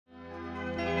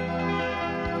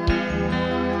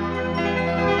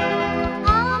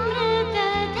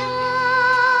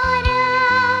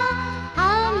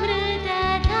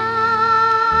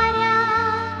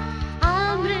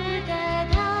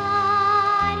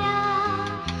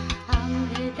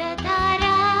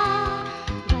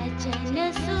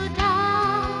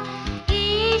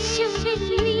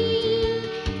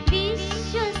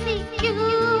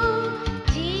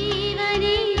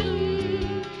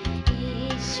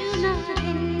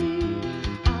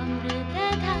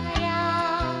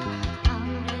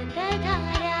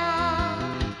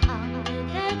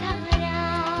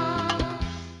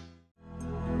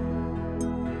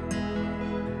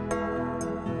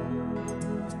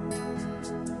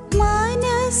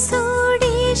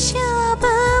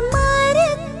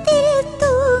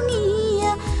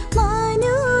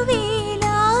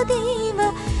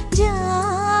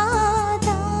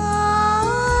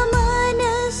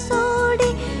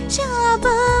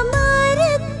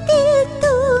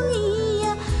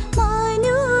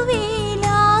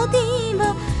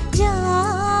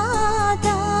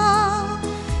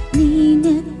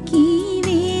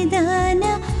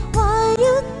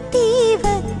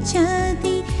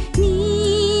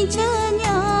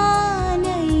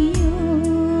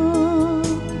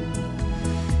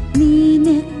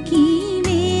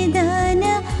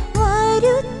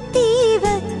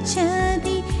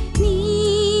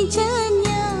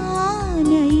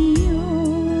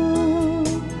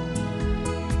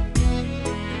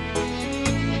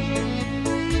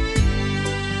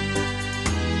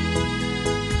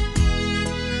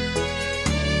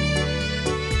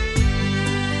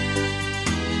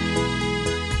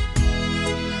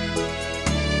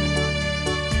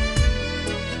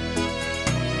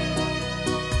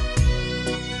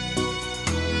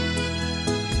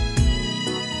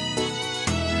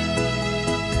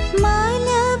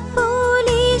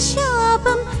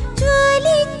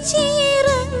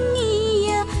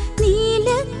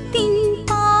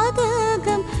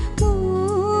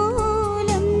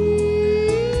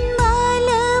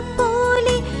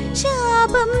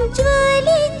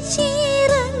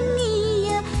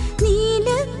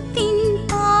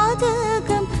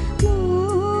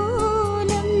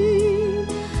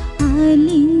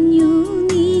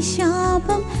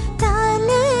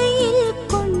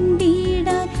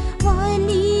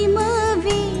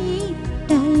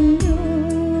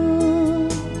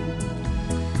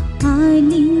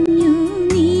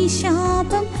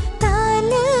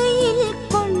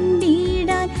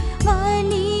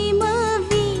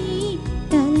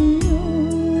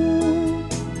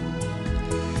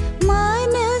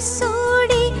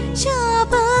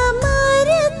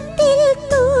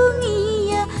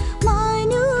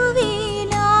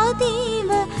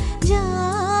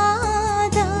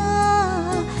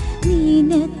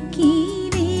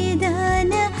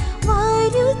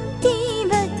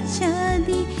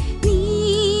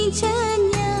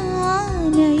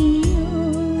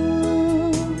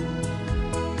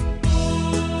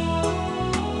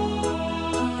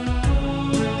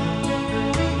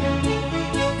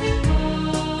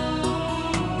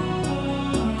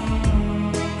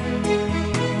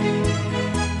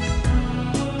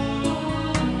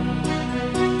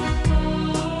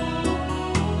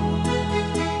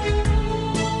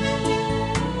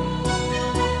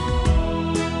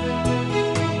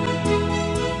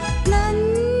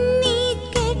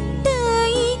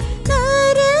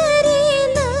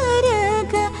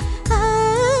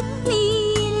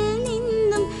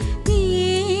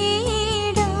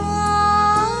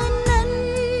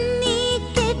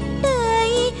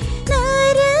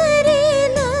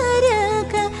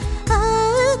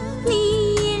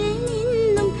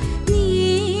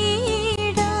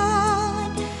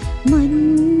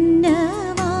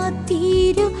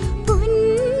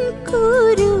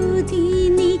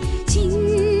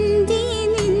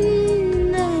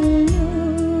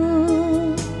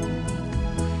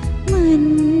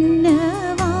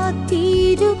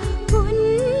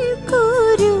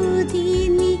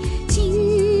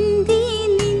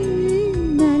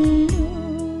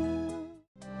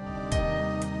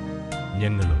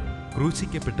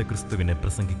ക്രൂശിക്കപ്പെട്ട ക്രിസ്തുവിനെ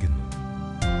പ്രസംഗിക്കുന്നു.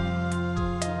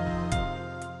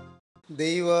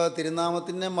 ദൈവ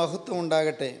തിരുനാമത്തിന് മഹത്വം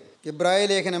ഉണ്ടാകട്ടെ. എബ്രായ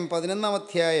ലേഖനം 11-ാം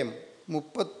അധ്യായം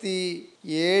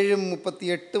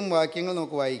 37-38 വാക്യങ്ങൾ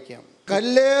നമുക്ക് വായിക്കാം.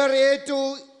 കല്ലേറേറ്റു,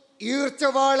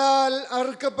 ഈർച്ചവാളാൽ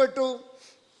അറുക്കപ്പെട്ടു,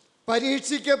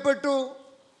 പരീക്ഷിക്കപ്പെട്ടു,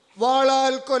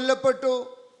 വാളാൽ കൊല്ലപ്പെട്ടു,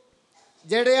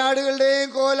 ജടയാടുകളുടെയും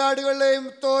കോലാടുകളുടെയും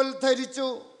തോൽ ധരിച്ചു,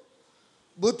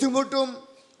 ബുദ്ധിമുട്ടും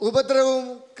ഉപദ്രവവും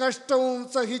കഷ്ടവും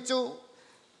സഹിച്ചു,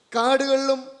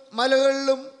 കാടുകളിലും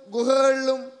മലകളിലും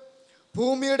ഗുഹകളിലും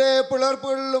ഭൂമിയുടെ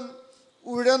പിളർപ്പുകളിലും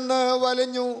ഉഴന്ന്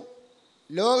വലഞ്ഞു.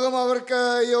 ലോകം അവർക്ക്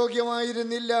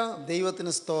യോഗ്യമായിരുന്നില്ല.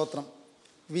 ദൈവത്തിന് സ്തോത്രം.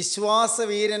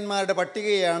 വിശ്വാസവീരന്മാരുടെ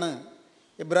പട്ടികയാണ്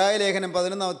എബ്രായ ലേഖനം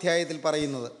 11-ാം അധ്യായത്തിൽ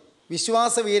പറയുന്നത്.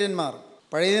 വിശ്വാസവീരന്മാർ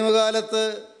പഴയ നിയമകാലത്ത്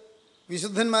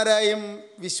വിശുദ്ധന്മാരായും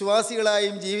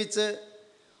വിശ്വാസികളായും ജീവിച്ച്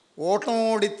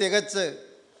ഓട്ടമോടി തികച്ച്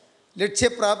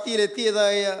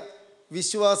ലക്ഷ്യപ്രാപ്തിയിലെത്തിയതായ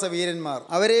വിശ്വാസവീരന്മാർ.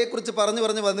 അവരെക്കുറിച്ച് പറഞ്ഞു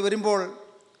വരുമ്പോൾ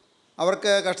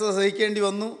അവർക്ക് കഷ്ടത സഹിക്കേണ്ടി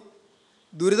വന്നു,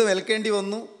 ദുരിതം ഏൽക്കേണ്ടി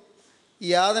വന്നു,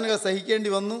 യാതനകൾ സഹിക്കേണ്ടി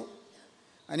വന്നു.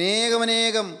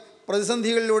 അനേകം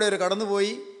പ്രതിസന്ധികളിലൂടെ അവർ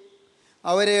കടന്നുപോയി.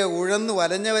 അവരെ ഉഴന്നു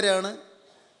വലഞ്ഞവരാണ്.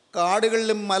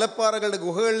 കാടുകളിലും മലപ്പാറകളുടെ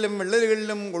ഗുഹകളിലും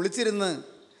വിള്ളലുകളിലും ഒളിച്ചിരുന്ന്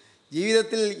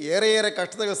ജീവിതത്തിൽ ഏറെയേറെ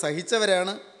കഷ്ടതകൾ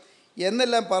സഹിച്ചവരാണ്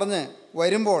എന്നെല്ലാം പറഞ്ഞ്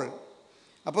വരുമ്പോൾ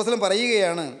അപ്പോസ്തലൻ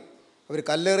പറയുകയാണ്, അവർ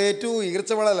കല്ലേറേറ്റു,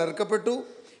 ഈർച്ചവാളാൽ അറുക്കപ്പെട്ടു,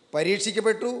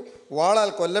 പരീക്ഷിക്കപ്പെട്ടു, വാളാൽ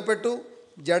കൊല്ലപ്പെട്ടു,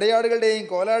 ജടയാടുകളുടെയും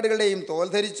കോലാടുകളുടെയും തോൽ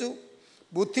ധരിച്ചു,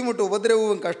 ബുദ്ധിമുട്ട്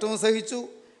ഉപദ്രവവും കഷ്ടവും സഹിച്ചു,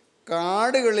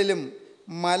 കാടുകളിലും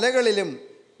മലകളിലും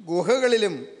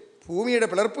ഗുഹകളിലും ഭൂമിയുടെ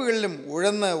പിളർപ്പുകളിലും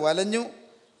ഉഴന്ന് വലഞ്ഞു.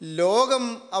 ലോകം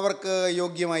അവർക്ക്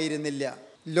യോഗ്യമായിരുന്നില്ല.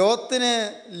 ലോത്തിന്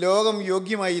ലോകം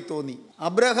യോഗ്യമായി തോന്നി.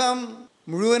 അബ്രഹാം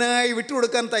മുഴുവനായി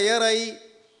വിട്ടുകൊടുക്കാൻ തയ്യാറായി.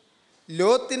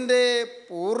 ലോത്തിൻ്റെ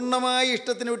പൂർണ്ണമായ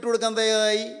ഇഷ്ടത്തിന് വിട്ടുകൊടുക്കാൻ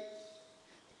തയ്യാറായി.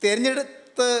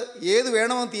 തിരഞ്ഞെടുത്ത് ഏത്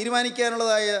വേണമെന്ന്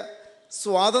തീരുമാനിക്കാനുള്ളതായ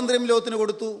സ്വാതന്ത്ര്യം ലോത്തിന്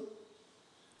കൊടുത്തു.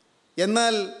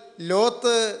 എന്നാൽ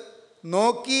ലോത്ത്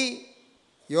നോക്കി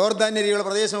യോർദാന്യരികളുടെ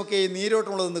പ്രദേശമൊക്കെ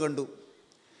നീരോട്ടമുള്ളതെന്ന് കണ്ടു.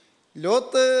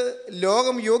 ലോത്ത്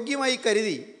ലോകം യോഗ്യമായി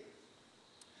കരുതി.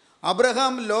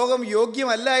 അബ്രഹാം ലോകം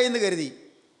യോഗ്യമല്ല എന്ന് കരുതി.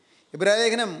 എബ്രായ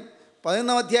ലേഖനം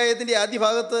 11-ാം അധ്യായത്തിൻ്റെ ആദ്യ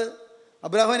ഭാഗത്ത്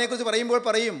അബ്രഹാമിനെക്കുറിച്ച് പറയുമ്പോൾ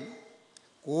പറയും,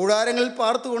 കൂടാരങ്ങളിൽ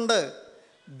പാർത്തുകൊണ്ട്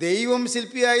ദൈവം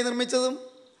ശില്പിയായി നിർമ്മിച്ചതും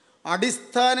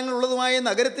അടിസ്ഥാനങ്ങളുള്ളതുമായ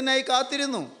നഗരത്തിനായി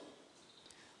കാത്തിരുന്നു.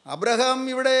 അബ്രഹാം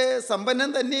ഇവിടെ സമ്പന്നൻ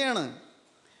തന്നെയാണ്.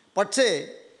 പക്ഷേ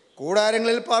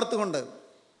കൂടാരങ്ങളിൽ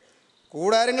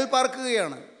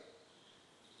പാർക്കുകയാണ്.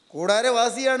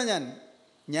 കൂടാരവാസിയാണ്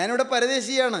ഞാനിവിടെ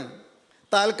പരദേശിയാണ്.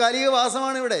 താൽക്കാലിക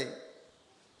വാസമാണ് ഇവിടെ.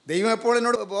 ദൈവം എപ്പോൾ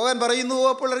എന്നോട് പോകാൻ പറയുന്നുവോ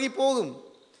അപ്പോൾ ഇറങ്ങിപ്പോകും.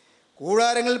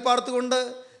 കൂടാരങ്ങളിൽ പാർത്തുകൊണ്ട്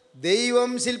ദൈവം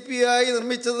ശില്പിയായി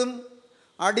നിർമ്മിച്ചതും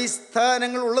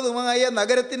അടിസ്ഥാനങ്ങൾ ഉള്ളതുമായ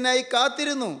നഗരത്തിനായി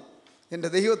കാത്തിരുന്നു. എൻ്റെ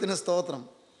ദൈവത്തിന് സ്തോത്രം.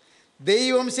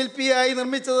 ദൈവം ശില്പിയായി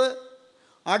നിർമ്മിച്ചത്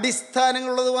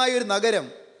അടിസ്ഥാനങ്ങളുള്ളതുമായ ഒരു നഗരം.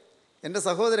 എൻ്റെ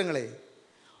സഹോദരങ്ങളെ,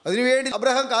 അതിനുവേണ്ടി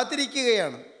അബ്രഹാം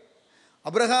കാത്തിരിക്കുകയാണ്.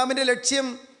 അബ്രഹാമിൻ്റെ ലക്ഷ്യം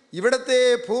ഇവിടുത്തെ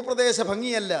ഭൂപ്രദേശ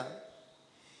ഭംഗിയല്ല,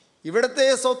 ഇവിടുത്തെ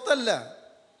സ്വത്തല്ല,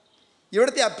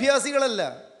 ഇവിടുത്തെ അഭ്യാസികളല്ല.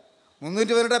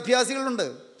 318 അഭ്യാസികളുണ്ട്,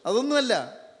 അതൊന്നുമല്ല.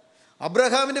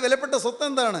 അബ്രഹാമിൻ്റെ വിലപ്പെട്ട സ്വത്ത്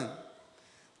എന്താണ്?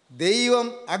 ദൈവം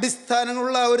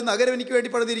അടിസ്ഥാനങ്ങളുള്ള ഒരു നഗരം എനിക്ക് വേണ്ടി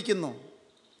പണിതിരിക്കുന്നു.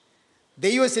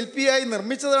 ദൈവശില്പിയായി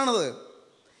നിർമ്മിച്ചതാണത്.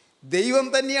 ദൈവം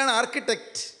തന്നെയാണ്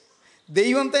ആർക്കിടെക്റ്റ്,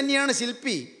 ദൈവം തന്നെയാണ്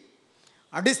ശില്പി.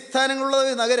 അടിസ്ഥാനങ്ങളുള്ള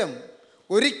ഒരു നഗരം,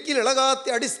 ഒരിക്കലിളകാത്ത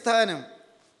അടിസ്ഥാനം,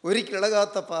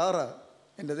 ഒരിക്കലിളകാത്ത പാറ.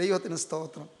 എൻ്റെ ദൈവത്തിന്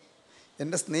സ്തോത്രം.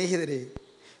 എൻ്റെ സ്നേഹിതരെ,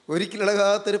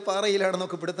 ഒരിക്കലിളകാത്തൊരു പാറയിലാണ്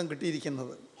നമുക്ക് പിടുത്തം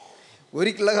കിട്ടിയിരിക്കുന്നത്.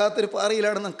 ഒരിക്കലിളകാത്തൊരു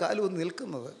പാറയിലാണ് നാം കാലൂന്ന്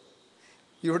നിൽക്കുന്നത്.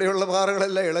 ഇവിടെയുള്ള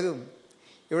പാറകളെല്ലാം ഇളകും,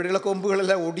 ഇവിടെയുള്ള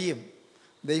കൊമ്പുകളെല്ലാം ഒടിയും.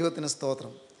 ദൈവത്തിന്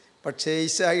സ്തോത്രം. പക്ഷേ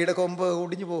ഈശായിയുടെ കൊമ്പ്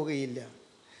ഒടിഞ്ഞു പോവുകയില്ല,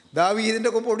 ദാവീദിൻ്റെ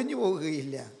കൊമ്പ് ഒടിഞ്ഞു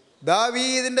പോവുകയില്ല.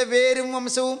 ദാവീദിൻ്റെ വേരും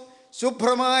വംശവും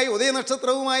ശുഭ്രമായി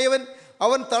ഉദയനക്ഷത്രവുമായവൻ,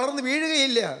 അവൻ തളർന്നു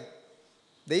വീഴുകയില്ല.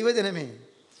 ദൈവജനമേ,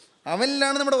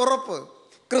 അവനിലാണ് നമ്മുടെ ഉറപ്പ്.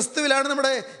 ക്രിസ്തുവിലാണ്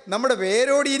നമ്മുടെ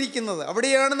വേരോടിയിരിക്കുന്നത്.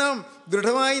 അവിടെയാണ് നാം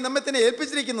ദൃഢമായി നമ്മെ തന്നെ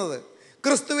ഏൽപ്പിച്ചിരിക്കുന്നത്.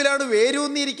 ക്രിസ്തുവിലാണ്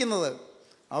വേരൂന്നിയിരിക്കുന്നത്.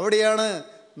 അവിടെയാണ്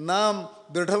നാം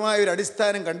ദൃഢമായൊരു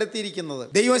അടിസ്ഥാനം കണ്ടെത്തിയിരിക്കുന്നത്.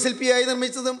 ദൈവശില്പിയായി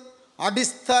നിർമ്മിച്ചതും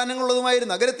അടിസ്ഥാനങ്ങളുള്ളതുമായൊരു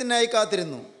നഗരത്തിനായി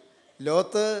കാത്തിരുന്നു.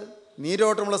 ലോത്ത്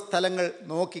നീരോട്ടമുള്ള സ്ഥലങ്ങൾ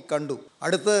നോക്കി കണ്ടു.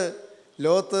 അടുത്ത്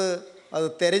ലോത്ത് അത്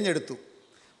തിരഞ്ഞെടുത്തു.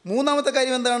 മൂന്നാമത്തെ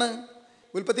കാര്യം എന്താണ്?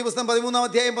 ഉൽപ്പത്തി പുസ്തകം 13-ാം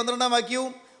അധ്യായം 12-ാം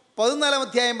വാക്യവും 14-ാം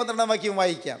അധ്യായം 12-ാം വാക്യവും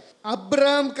വായിക്കാം.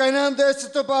 അബ്രാം കനാൻ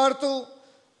ദേശത്ത് പാർത്തു.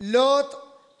 ലോത്ത്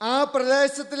ആ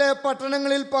പ്രദേശത്തിലെ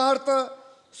പട്ടണങ്ങളിൽ പാർത്ത്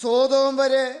സോദോം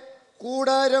വരെ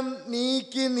കൂടാരം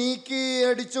നീക്കി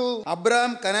അടിച്ചു.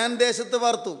 അബ്രാം കനാൻ ദേശത്ത്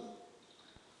പാർത്തു.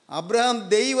 അബ്രഹാം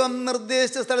ദൈവം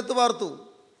നിർദ്ദേശിച്ച സ്ഥലത്ത് പാർത്തു.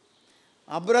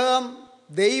 അബ്രഹാം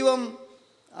ദൈവം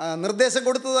നിർദ്ദേശം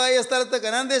കൊടുത്തതായ സ്ഥലത്ത്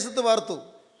കനാൻ ദേശത്ത് പാർത്തു.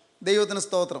 ദൈവത്തിന്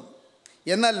സ്തോത്രം.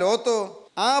 എന്നാൽ ലോത്തോ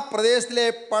ആ പ്രദേശത്തിലെ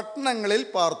പട്ടണങ്ങളിൽ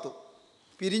പാർത്തു.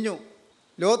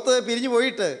 ലോത്ത് പിരിഞ്ഞു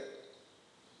പോയിട്ട്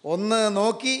 1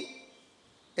 നോക്കി,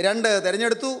 2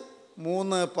 തിരഞ്ഞെടുത്തു,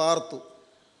 3 പാർത്തു.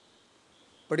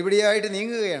 പടിപടിയായിട്ട്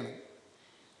നീങ്ങുകയാണ്.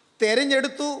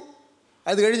 തിരഞ്ഞെടുത്തു,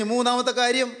 അത് കഴിഞ്ഞ് 3ാമത്തെ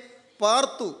കാര്യം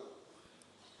പാർത്തു.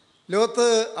 ലോത്ത്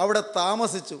അവിടെ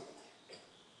താമസിച്ചു.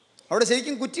 അവിടെ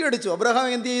ശരിക്കും കുറ്റിയടിച്ചു. അബ്രഹാം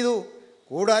എന്ത് ചെയ്തു?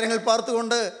 കൂടാരങ്ങൾ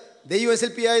പാർത്തുകൊണ്ട്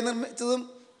ദൈവശില്പിയായി നിർമ്മിച്ചതും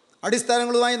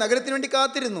അടിസ്ഥാനങ്ങളുമായി നഗരത്തിന് വേണ്ടി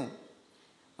കാത്തിരുന്നു.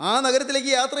 ആ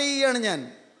നഗരത്തിലേക്ക് യാത്ര ചെയ്യുകയാണ് ഞാൻ.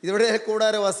 ഇതിവിടെ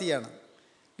കൂടാരവാസിയാണ്.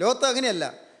 ലോത്ത് അങ്ങനെയല്ല.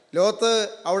 ലോത്ത്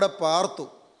അവിടെ പാർത്തു.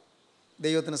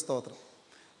 ദൈവത്തിന് സ്തോത്രം.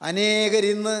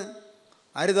 അനേകരിന്ന്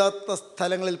അരുതാത്ത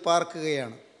സ്ഥലങ്ങളിൽ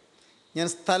പാർക്കുകയാണ്. ഞാൻ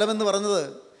സ്ഥലമെന്ന് പറഞ്ഞത്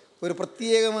ഒരു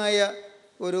പ്രത്യേകമായ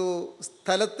ഒരു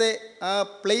സ്ഥലത്തെ ആ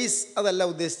പ്ലേസ് അതല്ല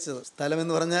ഉദ്ദേശിച്ചത്.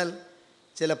 സ്ഥലമെന്ന് പറഞ്ഞാൽ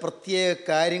ചില പ്രത്യേക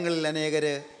കാര്യങ്ങളിൽ അനേകർ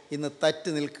ഇന്ന് തറ്റ്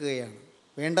നിൽക്കുകയാണ്.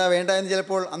 വേണ്ട വേണ്ട എന്ന്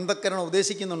ചിലപ്പോൾ അന്ധക്കരണം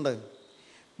ഉപദേശിക്കുന്നുണ്ട്,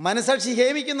 മനസാക്ഷി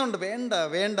ഹേമിക്കുന്നുണ്ട്, വേണ്ട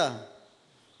വേണ്ട,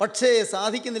 പക്ഷേ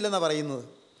സാധിക്കുന്നില്ലെന്നാണ് പറയുന്നത്.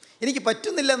 എനിക്ക്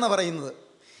പറ്റുന്നില്ല എന്നാണ് പറയുന്നത്.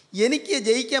 എനിക്ക്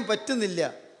ജയിക്കാൻ പറ്റുന്നില്ല,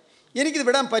 എനിക്കിത്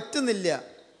വിടാൻ പറ്റുന്നില്ല,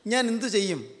 ഞാൻ എന്തു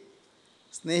ചെയ്യും?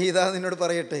 സ്നേഹിത, നിന്നോട്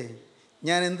പറയട്ടെ,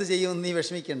 ഞാൻ എന്ത് ചെയ്യുമെന്ന് നീ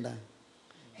വിഷമിക്കണ്ട.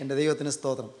 എൻ്റെ ദൈവത്തിന്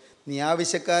സ്തോത്രം. നീ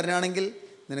ആവശ്യക്കാരനാണെങ്കിൽ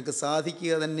നിനക്ക്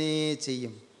സാധിക്കുക തന്നെ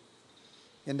ചെയ്യും.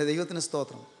 എൻ്റെ ദൈവത്തിന്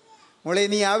സ്തോത്രം. മോളെ,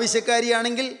 നീ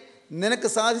ആവശ്യക്കാരിയാണെങ്കിൽ നിനക്ക്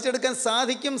സാധിച്ചെടുക്കാൻ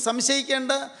സാധിക്കും.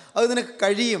 സംശയിക്കേണ്ട, അത് നിനക്ക്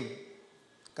കഴിയും.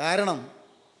 കാരണം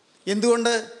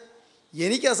എന്തുകൊണ്ട്?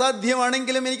 എനിക്ക്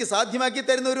അസാധ്യമാണെങ്കിലും എനിക്ക് സാധ്യമാക്കി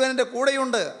തരുന്ന ഒരുവൻ എൻ്റെ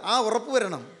കൂടെയുണ്ട്. ആ ഉറപ്പ്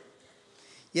വരണം.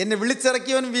 എന്നെ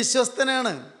വിളിച്ചിറക്കിയവൻ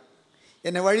വിശ്വസ്തനാണ്,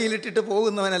 എന്നെ വഴിയിലിട്ടിട്ട്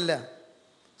പോകുന്നവനല്ല.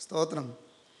 സ്തോത്രം.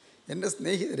 എൻ്റെ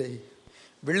സ്നേഹിതരെ,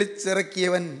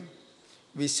 വിളിച്ചിറക്കിയവൻ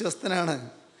വിശ്വസ്തനാണ്,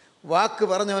 വാക്ക്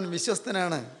പറഞ്ഞവൻ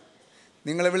വിശ്വസ്തനാണ്.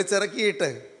 നിങ്ങളെ വിളിച്ചിറക്കിയിട്ട്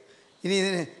ഇനി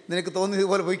നിനക്ക്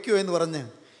തോന്നിയതുപോലെ പൊയ്ക്കോ എന്ന് പറഞ്ഞ്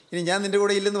ഇനി ഞാൻ നിൻ്റെ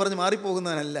കൂടെ ഇല്ലെന്ന് പറഞ്ഞ്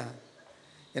മാറിപ്പോകുന്നവനല്ല.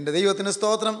 എൻ്റെ ദൈവത്തിന്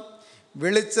സ്തോത്രം.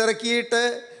 വിളിച്ചിറക്കിയിട്ട്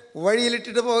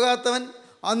വഴിയിലിട്ടിട്ട് പോകാത്തവൻ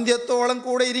അന്ത്യത്തോളം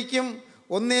കൂടെ ഇരിക്കും.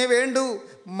 ഒന്നേ വേണ്ടൂ,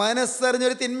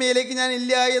 മനസ്സറിഞ്ഞൊരു തിന്മയിലേക്ക് ഞാൻ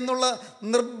ഇല്ല എന്നുള്ള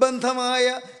നിർബന്ധമായ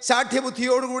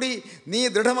ശാഠ്യബുദ്ധിയോടുകൂടി നീ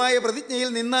ദൃഢമായ പ്രതിജ്ഞയിൽ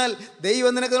നിന്നാൽ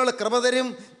ദൈവം നിനക്കുള്ള കൃപ തരും.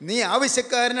 നീ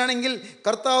ആവശ്യക്കാരനാണെങ്കിൽ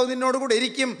കർത്താവ് നിന്നോടുകൂടെ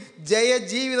ഇരിക്കും.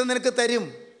 ജയജീവിതം നിനക്ക് തരും.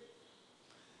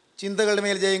 ചിന്തകളുടെ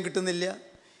മേൽ ജയം കിട്ടുന്നില്ല,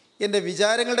 എൻ്റെ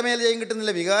വിചാരങ്ങളുടെ മേൽ ജയം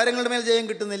കിട്ടുന്നില്ല, വികാരങ്ങളുടെ മേൽ ജയം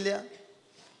കിട്ടുന്നില്ല,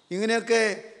 ഇങ്ങനെയൊക്കെ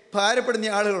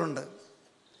ഭാരപ്പെടുന്ന ആളുകളുണ്ട്.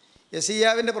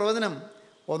 യെശയ്യാവിൻ്റെ പ്രവചനം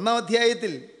 1-ാം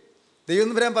അധ്യായത്തിൽ ദൈവം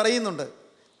തമ്പുരാൻ പറയുന്നുണ്ട്,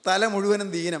 തല മുഴുവനും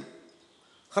ദീനം,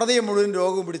 ഹൃദയം മുഴുവൻ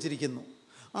രോഗവും പിടിച്ചിരിക്കുന്നു,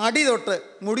 അടി തൊട്ട്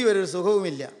മുടി വരെ ഒരു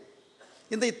സുഖവുമില്ല.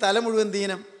 എന്താ ഈ തല മുഴുവൻ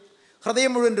ദീനം,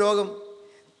 ഹൃദയം മുഴുവൻ രോഗം?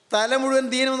 തല മുഴുവൻ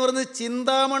ദീനം എന്ന് പറയുന്നത്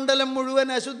ചിന്താമണ്ഡലം മുഴുവൻ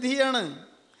അശുദ്ധിയാണ്.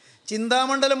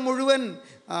 ചിന്താമണ്ഡലം മുഴുവൻ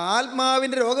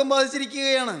ആത്മാവിൻ്റെ രോഗം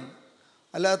ബാധിച്ചിരിക്കുകയാണ്.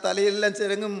 അല്ലാതെ തലയെല്ലാം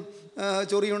ചിരങ്ങും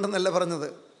ചൊറിയുണ്ടെന്നല്ല പറഞ്ഞത്.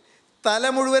 തല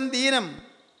മുഴുവൻ ദീനം,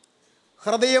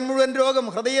 ഹൃദയം മുഴുവൻ രോഗം.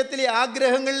 ഹൃദയത്തിലെ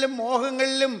ആഗ്രഹങ്ങളിലും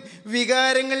മോഹങ്ങളിലും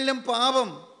വികാരങ്ങളിലും പാപം,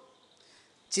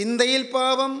 ചിന്തയിൽ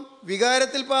പാപം,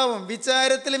 വികാരത്തിൽ പാപം,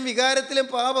 വിചാരത്തിലും വികാരത്തിലും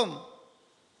പാപം.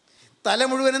 തല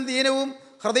മുഴുവനും ദീനവും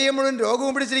ഹൃദയം മുഴുവൻ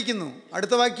രോഗവും പിടിച്ചിരിക്കുന്നു.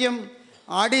 അടുത്ത വാക്യം,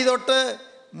 അടി തൊട്ട്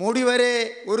മുടി വരെ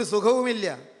ഒരു സുഖവുമില്ല.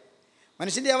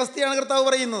 മനുഷ്യൻ്റെ അവസ്ഥയാണ് കർത്താവ്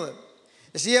പറയുന്നത്.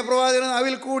 യെശയ്യാ പ്രവാചകൻ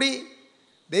നാവിൽ കൂടി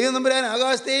ദൈവം തമ്പുരാൻ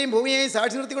ആകാശത്തെയും ഭൂമിയെയും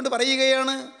സാക്ഷി നിർത്തിക്കൊണ്ട്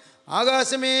പറയുകയാണ്,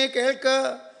 ആകാശമേ കേൾക്ക,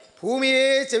 ഭൂമിയെ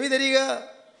ചെവി തരിക,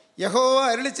 യഹോവ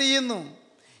അരുളി ചെയ്യുന്നു,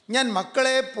 ഞാൻ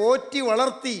മക്കളെ പോറ്റി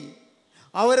വളർത്തി,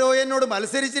 അവരോ എന്നോട്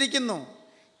മത്സരിച്ചിരിക്കുന്നു.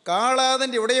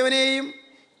 കാളാതൻ്റെ ഉടയവനെയും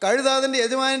കഴുതാതൻ്റെ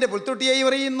യജമാനൻ്റെ പുൽത്തൊട്ടിയെയും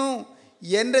അറിയുന്നു,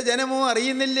 എൻ്റെ ജനമോ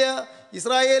അറിയുന്നില്ല,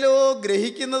 ഇസ്രായേലോ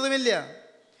ഗ്രഹിക്കുന്നതുമില്ല.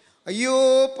 അയ്യോ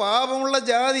പാപമുള്ള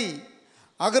ജാതി,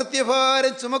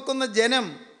 അകൃത്യഭാരം ചുമക്കുന്ന ജനം,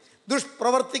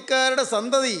 ദുഷ്പ്രവർത്തിക്കാരുടെ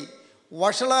സന്തതി,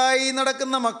 വഷളായി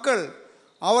നടക്കുന്ന മക്കൾ,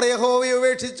 അവർ യഹോവയെ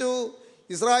ഉപേക്ഷിച്ചു,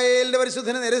 ഇസ്രായേലിൻ്റെ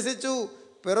പരിശുദ്ധനെ നിരസിച്ചു,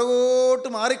 പിറകോട്ട്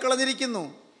മാറിക്കളഞ്ഞിരിക്കുന്നു.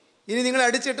 ഇനി നിങ്ങളെ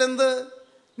അടിച്ചിട്ടെന്ത്?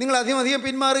 നിങ്ങൾ അധികം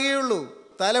പിന്മാറുകയുള്ളൂ.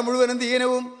 തല മുഴുവനും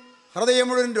ദീനവും ഹൃദയം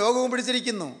മുഴുവൻ രോഗവും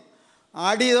പിടിച്ചിരിക്കുന്നു.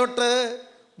 അടി തൊട്ട്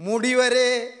മുടി വരെ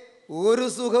ഒരു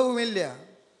സുഖവുമില്ല.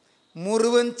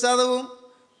 മുറിവും ചതവും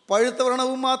പഴുത്ത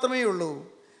വ്രണവും മാത്രമേ ഉള്ളൂ.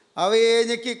 അവയെ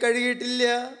ഞെക്കി കഴുകിയിട്ടില്ല,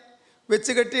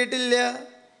 വെച്ച് കെട്ടിയിട്ടില്ല,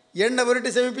 എണ്ണ പുരട്ടി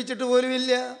ശമിപ്പിച്ചിട്ട്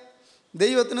പോലുമില്ല.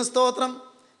 ദൈവത്തിന് സ്തോത്രം.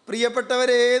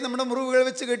 പ്രിയപ്പെട്ടവരെ, നമ്മുടെ മുറിവുകൾ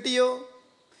വെച്ച് കെട്ടിയോ?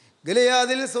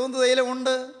 ഗലയാദിൽ സുഗന്ധ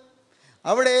തൈലമുണ്ട്,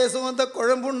 അവിടെ സുഗന്ധ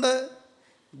കുഴമ്പുണ്ട്.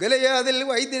 ഗലയാദിൽ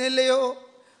വൈദ്യനില്ലയോ?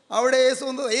 അവിടെ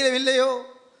സുഗന്ധ തൈലമില്ലയോ?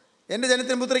 എൻ്റെ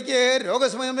ജനത്തിന് പുത്രിക്ക്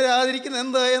രോഗശമനം വരാതിരിക്കുന്നത്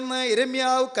എന്ത് എന്ന്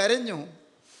യിരെമ്യാവ് കരഞ്ഞു.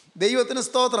 ദൈവത്തിന്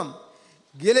സ്തോത്രം.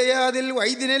 ഗിലെയാദിൽ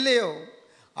വൈദ്യനില്ലയോ?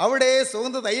 അവിടെ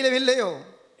സുഗന്ധ തൈലമില്ലയോ?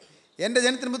 എൻ്റെ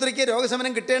ജനത്തിൻപുത്രിക്ക്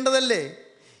രോഗശമനം കിട്ടേണ്ടതല്ലേ?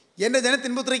 എൻ്റെ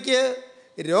ജനത്തിൻപുത്രിക്ക്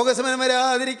രോഗശമനം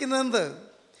വരാതിരിക്കുന്നതെന്ത്?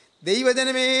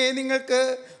 ദൈവജനമേ, നിങ്ങൾക്ക്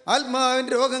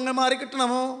ആത്മാവിൻ്റെ രോഗങ്ങൾ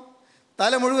മാറിക്കിട്ടണമോ?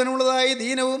 തല മുഴുവനുള്ളതായ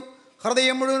ദീനവും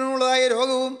ഹൃദയം മുഴുവനുള്ളതായ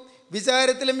രോഗവും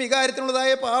വിചാരത്തിലും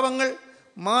വികാരത്തിലുള്ളതായ പാപങ്ങൾ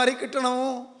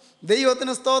മാറിക്കിട്ടണമോ?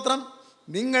 ദൈവത്തിന് സ്തോത്രം.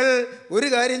 നിങ്ങൾ ഒരു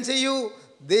കാര്യം ചെയ്യൂ.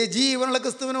 ജീവനുള്ള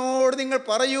ക്രിസ്തുവിനോട് നിങ്ങൾ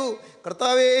പറയൂ,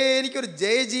 കർത്താവേ, എനിക്കൊരു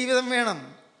ജയജീവിതം വേണം.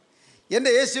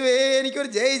 എൻ്റെ യേശുവേ, എനിക്കൊരു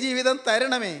ജയജീവിതം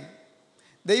തരണമേ.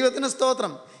 ദൈവത്തിന്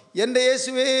സ്തോത്രം. എൻ്റെ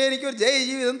യേശുവേ, എനിക്കൊരു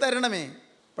ജയജീവിതം തരണമേ.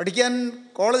 പഠിക്കാൻ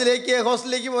കോളേജിലേക്ക്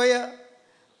ഹോസ്റ്റലിലേക്ക് പോയ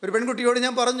ഒരു പെൺകുട്ടിയോട്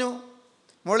ഞാൻ പറഞ്ഞു,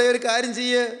 മോളെ, ഒരു കാര്യം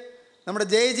ചെയ്യ്, നമ്മുടെ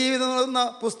ജയജീവിതം എന്ന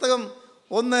പുസ്തകം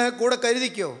ഒന്ന് കൂടെ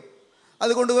കരുതിക്കോ,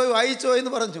 അത് കൊണ്ടുപോയി വായിച്ചോ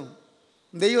എന്ന് പറഞ്ഞു.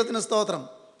 ദൈവത്തിന് സ്തോത്രം.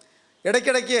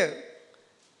 ഇടയ്ക്കിടയ്ക്ക്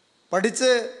പഠിച്ച്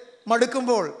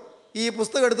മടുക്കുമ്പോൾ ഈ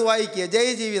പുസ്തകം എടുത്ത് വായിക്കുക.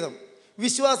 ജയജീവിതം,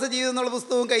 വിശ്വാസ ജീവിതം എന്നുള്ള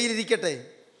പുസ്തകവും കയ്യിലിരിക്കട്ടെ.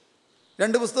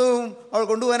 2 പുസ്തകവും അവൾ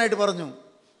കൊണ്ടുപോകാനായിട്ട് പറഞ്ഞു.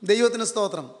 ദൈവത്തിന്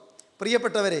സ്തോത്രം.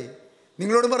 പ്രിയപ്പെട്ടവരെ,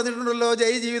 നിങ്ങളോടും പറഞ്ഞിട്ടുണ്ടല്ലോ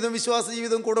ജയജീവിതം വിശ്വാസ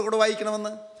ജീവിതവും കൂടെ കൂടെ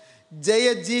വായിക്കണമെന്ന്.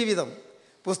 ജയജീവിതം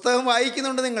പുസ്തകം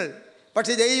വായിക്കുന്നുണ്ട് നിങ്ങൾ,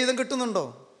 പക്ഷേ ജയജീവിതം കിട്ടുന്നുണ്ടോ?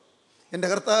 എൻ്റെ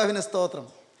കർത്താവിന് സ്തോത്രം.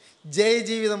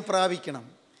 ജയജീവിതം പ്രാപിക്കണം.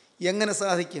 എങ്ങനെ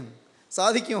സാധിക്കും?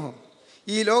 സാധിക്കുമോ?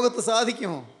 ഈ ലോകത്ത്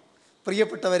സാധിക്കുമോ?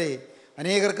 പ്രിയപ്പെട്ടവരെ,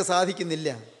 അനേകർക്ക് സാധിക്കുന്നില്ല.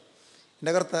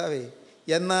 എൻ്റെ കർത്താവേ,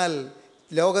 എന്നാൽ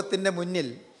ലോകത്തിൻ്റെ മുന്നിൽ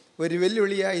ഒരു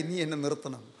വെല്ലുവിളിയായി നീ എന്നെ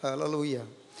നിർത്തണം. ഹല്ലേലൂയ.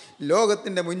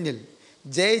 ലോകത്തിൻ്റെ മുന്നിൽ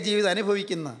ജയജീവിതം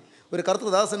അനുഭവിക്കുന്ന ഒരു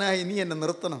കർത്തൃദാസനായി നീ എന്നെ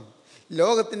നിർത്തണം.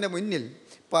 ലോകത്തിൻ്റെ മുന്നിൽ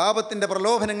പാപത്തിൻ്റെ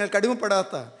പ്രലോഭനങ്ങൾക്ക്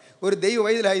അടിമപ്പെടാത്ത ഒരു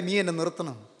ദൈവവൈതലായി നീ എന്നെ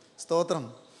നിർത്തണം. സ്തോത്രം.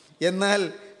 എന്നാൽ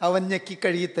അവൻ ഞെക്കി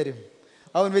കഴുകിത്തരും,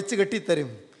 അവൻ വെച്ച് കെട്ടിത്തരും,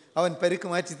 അവൻ പരുക്ക്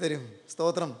മാറ്റിത്തരും.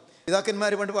 സ്തോത്രം.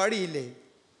 പിതാക്കന്മാർ പണ്ട് പാടിയില്ലേ?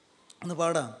 ഒന്ന്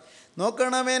പാടാം.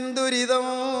 നോക്കണമെൻ ദുരിതം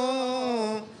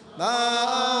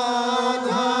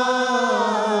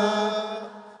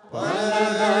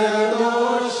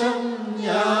ദോഷം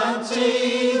ഞാൻ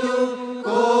ചെയ്തു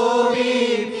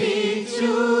കോപിപ്പിച്ചു,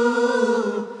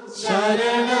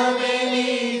 ശരണമെനിക്കില്ല.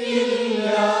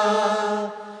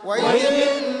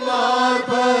 വൈദ്യന്മാർ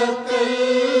പക്കൽ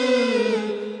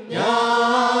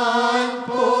ഞാൻ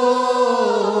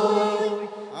പോയി,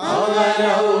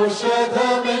 അവരൗഷധമെല്ലാം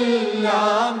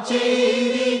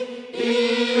ചെയ്തിട്ടൊരു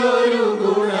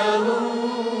ഗുണവും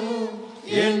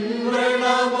എൻ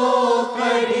വ്രണമോ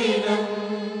കഠിനം.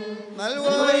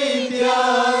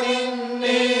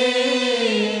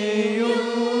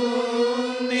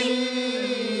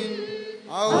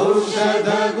 ഔഷധ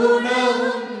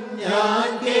ഗുണവും ഞാൻ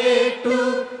കേട്ടു,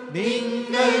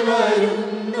 നിങ്ങൾ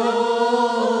വരുന്നോ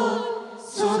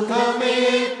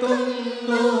സുഖമേൽക്കും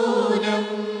നൂനം.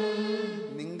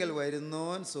 നിങ്ങൾ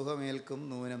വരുന്നോൻ സുഖമേൽക്കും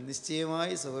നൂനം.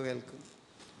 നിശ്ചയമായി സുഖമേൽക്കും.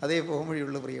 അതേ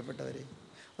പോകുമ്പോഴുള്ളൂ പ്രിയപ്പെട്ടവരെ.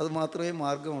 അതുമാത്രമേ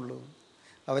മാർഗമുള്ളൂ.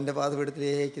 അവൻ്റെ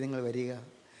പാദപീഠത്തിലേക്ക് നിങ്ങൾ വരിക.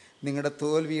 നിങ്ങളുടെ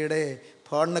തോൽവിയുടെ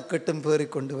പാണ്ണക്കെട്ടും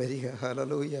പേറിക്കൊണ്ട് വരിക.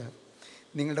 ഹല്ലേലൂയ.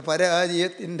 നിങ്ങളുടെ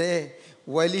പരാജയത്തിൻ്റെ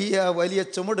വലിയ വലിയ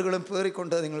ചുമടുകളും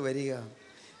പേറിക്കൊണ്ട് നിങ്ങൾ വരിക.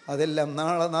 അതെല്ലാം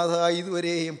നാളെ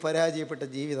ഇതുവരെയും പരാജയപ്പെട്ട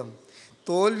ജീവിതം,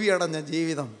 തോൽവി അടഞ്ഞ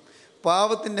ജീവിതം,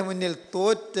 പാപത്തിൻ്റെ മുന്നിൽ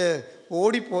തോറ്റ്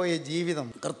ഓടിപ്പോയ ജീവിതം,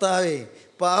 കർത്താവെ,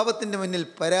 പാപത്തിൻ്റെ മുന്നിൽ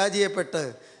പരാജയപ്പെട്ട്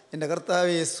എൻ്റെ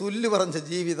കർത്താവെ സുല്ല് പറഞ്ഞ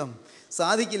ജീവിതം,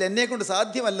 സാധിക്കില്ല, എന്നെക്കൊണ്ട്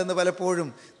സാധ്യമല്ലെന്ന് പലപ്പോഴും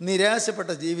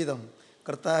നിരാശപ്പെട്ട ജീവിതം,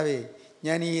 കർത്താവെ,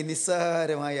 ഞാൻ ഈ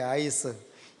നിസ്സാരമായ ആയുസ്,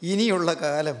 ഇനിയുള്ള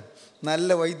കാലം നല്ല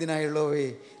വൈദ്യനായുള്ളവേ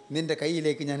നിൻ്റെ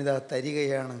കയ്യിലേക്ക് ഞാനിതാ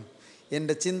തരികയാണ്.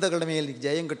 എൻ്റെ ചിന്തകളുടെ മേൽ എനിക്ക്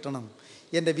ജയം കിട്ടണം,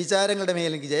 എൻ്റെ വിചാരങ്ങളുടെ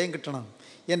മേൽ എനിക്ക് ജയം കിട്ടണം,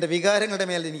 എൻ്റെ വികാരങ്ങളുടെ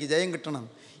മേൽ എനിക്ക് ജയം കിട്ടണം,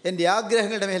 എൻ്റെ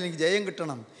ആഗ്രഹങ്ങളുടെ മേൽ എനിക്ക് ജയം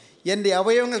കിട്ടണം, എൻ്റെ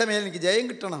അവയവങ്ങളുടെ മേൽ എനിക്ക് ജയം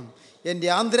കിട്ടണം, എൻ്റെ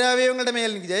ആന്തരാവയവങ്ങളുടെ മേൽ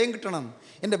എനിക്ക് ജയം കിട്ടണം,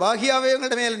 എൻ്റെ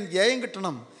ബാഹ്യാവയവങ്ങളുടെ മേൽ എനിക്ക് ജയം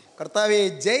കിട്ടണം. കർത്താവെ,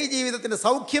 ജയ് ജീവിതത്തിൻ്റെ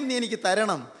സൗഖ്യം നീ എനിക്ക്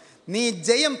തരണം. നീ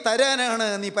ജയം തരാനാണ്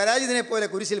നീ പരാജിതനെ പോലെ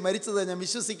കുരിശിൽ മരിച്ചത് ഞാൻ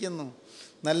വിശ്വസിക്കുന്നു.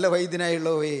 നല്ല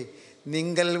വൈദ്യനായുള്ളവേ,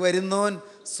 നിങ്ങൾ വരുന്നോൻ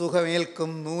സുഖമേൽക്കും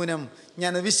നൂനം.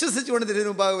 ഞാൻ വിശ്വസിച്ചുകൊണ്ട് ഇതിനു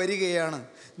മുമ്പാകെ വരികയാണ്.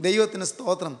 ദൈവത്തിന്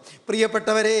സ്തോത്രം.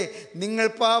 പ്രിയപ്പെട്ടവരെ, നിങ്ങൾ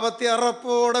പാപത്തെ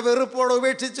അറപ്പോടെ വെറുപ്പോടെ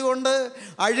ഉപേക്ഷിച്ചുകൊണ്ട്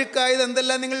അഴുക്കായത്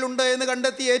എന്തെല്ലാം നിങ്ങളുണ്ട് എന്ന്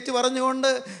കണ്ടെത്തി ഏറ്റു പറഞ്ഞുകൊണ്ട്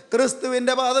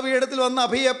ക്രിസ്തുവിൻ്റെ പാദപീഠത്തിൽ വന്ന്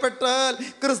അഭയപ്പെട്ടാൽ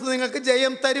ക്രിസ്തു നിങ്ങൾക്ക്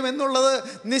ജയം തരുമെന്നുള്ളത്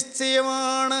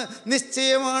നിശ്ചയമാണ്.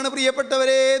 നിശ്ചയമാണ്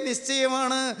പ്രിയപ്പെട്ടവരെ,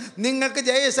 നിശ്ചയമാണ്. നിങ്ങൾക്ക്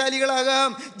ജയശാലികളാകാം,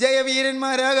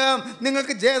 ജയവീരന്മാരാകാം,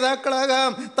 നിങ്ങൾക്ക്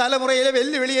ജേതാക്കളാകാം. തലമുറയിലെ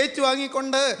വെല്ലുവിളി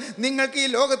ഏറ്റുവാങ്ങിക്കൊണ്ട് നിങ്ങൾക്ക് ഈ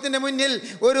ലോകത്തിൻ്റെ മുന്നിൽ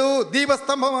ഒരു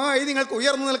ദീപസ്തംഭമായി നിങ്ങൾക്ക്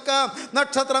ഉയർന്നു നിൽക്കാം,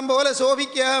 നക്ഷത്രം പോലെ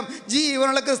ശോഭിക്കാം,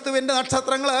 ജീവനുള്ള ക്രിസ്തുവിൻ്റെ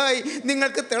നക്ഷത്രങ്ങളായി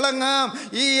നിങ്ങൾക്ക് തിളങ്ങാം.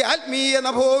 ഈ ആത്മീയ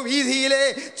നഭോവീതിയിലെ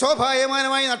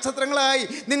ശോഭായമാനമായ നക്ഷത്രങ്ങളായി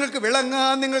നിങ്ങൾക്ക്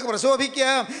വിളങ്ങാം, നിങ്ങൾക്ക്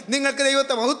പ്രശോഭിക്കാം, നിങ്ങൾക്ക്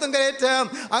ദൈവത്തെ മഹത്വം കരയറ്റാം.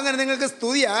 അങ്ങനെ നിങ്ങൾക്ക്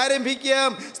സ്തുതി ആരംഭിക്കാം.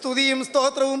 സ്തുതിയും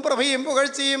സ്തോത്രവും പ്രഭയും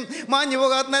പുകഴ്ചയും മാഞ്ഞു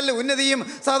പോകാത്ത നല്ല ഉന്നതിയും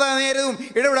സദാ നേരവും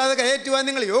ഇടപെടാതെ കയറ്റുവാൻ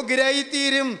നിങ്ങൾ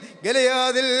യോഗ്യരായിത്തീരും.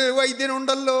 ഗലയാദിൽ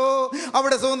വൈദ്യനുണ്ടല്ലോ,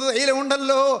 അവിടെ സ്വന്തം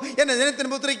തൈലമുണ്ടല്ലോ. എൻ്റെ ജനത്തിന്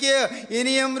പുത്രിക്ക്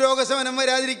ഇനിയും രോഗശമനം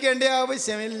വരാതിരിക്കേണ്ട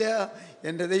ആവശ്യമില്ല.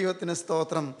 എൻ്റെ ദൈവത്തിന്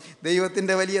സ്തോത്രം.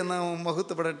 ദൈവത്തിൻ്റെ വലിയ നാമം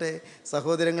മഹത്വപ്പെടട്ടെ.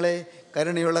 സഹോദരങ്ങളെ,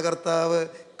 കരുണയുള്ള കർത്താവ്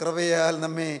കൃപയാൽ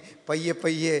നമ്മെ പയ്യെ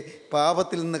പയ്യെ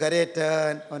പാപത്തിൽ നിന്ന്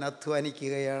കരയറ്റാൻ അവൻ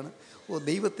അധ്വാനിക്കുകയാണ്.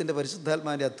 ദൈവത്തിൻ്റെ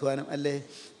പരിശുദ്ധാത്മാവിൻ്റെ അധ്വാനം അല്ലേ?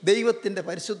 ദൈവത്തിൻ്റെ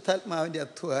പരിശുദ്ധാത്മാവിൻ്റെ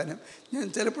അധ്വാനം ഞാൻ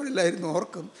ചിലപ്പോഴെല്ലായിരുന്നു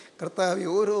ഓർക്കും. കർത്താവ്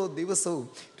ഓരോ ദിവസവും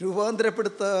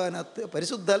രൂപാന്തരപ്പെടുത്താൻ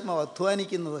പരിശുദ്ധാത്മാവ്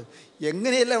അധ്വാനിക്കുന്നത്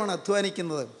എങ്ങനെയെല്ലാമാണ്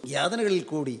അധ്വാനിക്കുന്നത്? യാതനകളിൽ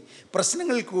കൂടി,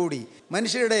 പ്രശ്നങ്ങളിൽ കൂടി,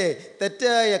 മനുഷ്യരുടെ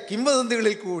തെറ്റായ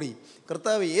കിംവദന്തികളിൽ കൂടി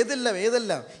കർത്താവ്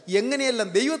ഏതെല്ലാം എങ്ങനെയെല്ലാം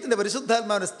ദൈവത്തിൻ്റെ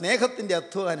പരിശുദ്ധാത്മാവിൻ്റെ സ്നേഹത്തിൻ്റെ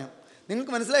അധ്വാനം.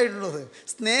 നിങ്ങൾക്ക് മനസ്സിലായിട്ടുള്ളത്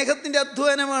സ്നേഹത്തിൻ്റെ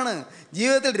അധ്വാനമാണ്.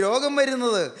 ജീവിതത്തിൽ രോഗം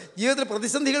വരുന്നത്, ജീവിതത്തിൽ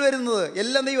പ്രതിസന്ധികൾ വരുന്നത്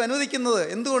എല്ലാം ദൈവം അനുവദിക്കുന്നത്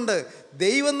എന്തുകൊണ്ട്?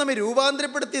 ദൈവം നമ്മെ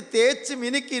രൂപാന്തരപ്പെടുത്തി, തേച്ച്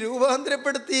മിനുക്കി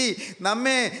രൂപാന്തരപ്പെടുത്തി,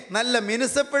 നമ്മെ നല്ല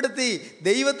മിനുസപ്പെടുത്തി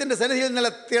ദൈവത്തിൻ്റെ സന്നിധിയിൽ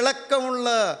നല്ല തിളക്കമുള്ള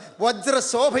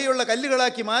വജ്രശോഭയുള്ള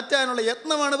കല്ലുകളാക്കി മാറ്റാനുള്ള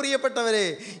യത്നമാണ് പ്രിയപ്പെട്ടവരെ.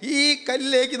 ഈ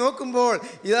കല്ലിലേക്ക് നോക്കുമ്പോൾ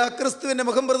ഇതാ ക്രിസ്തുവിൻ്റെ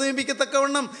മുഖം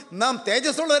പ്രതിബിംബിക്കത്തക്കവണ്ണം നാം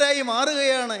തേജസ്സുള്ളവരായി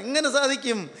മാറുകയാണ്. എങ്ങനെ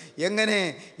സാധിക്കും?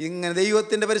 ഇങ്ങനെ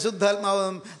ദൈവത്തിൻ്റെ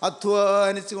പരിശുദ്ധാത്മാവും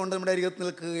അധ്വാനിച്ചു കൊണ്ട് നമ്മുടെ അരികത്ത്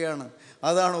നിൽക്കുകയാണ്.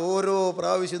 അതാണ് ഓരോ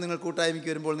പ്രാവശ്യവും നിങ്ങൾ കൂട്ടായ്മയ്ക്ക്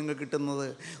വരുമ്പോൾ നിങ്ങൾക്ക് കിട്ടുന്നത്.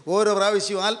 ഓരോ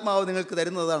പ്രാവശ്യവും ആത്മാവ് നിങ്ങൾക്ക്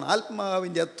തരുന്നതാണ്.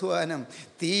 ആത്മാവിൻ്റെ അധ്വാനം.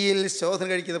 തീയിൽ ശോധന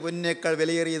കഴിക്കുന്ന പൊന്നേക്കാൾ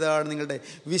വിലയേറിയതാണ് നിങ്ങളുടെ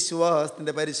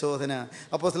വിശ്വാസത്തിൻ്റെ പരിശോധന.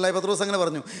 അപ്പോസ്തലനായ പത്രോസ് അങ്ങനെ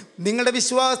പറഞ്ഞു, നിങ്ങളുടെ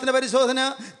വിശ്വാസത്തിൻ്റെ പരിശോധന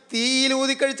തീയിൽ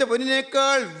ഊതിക്കഴിച്ച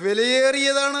പൊന്നിനേക്കാൾ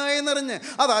വിലയേറിയതാണ് എന്നറിഞ്ഞ്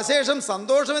അത് അശേഷം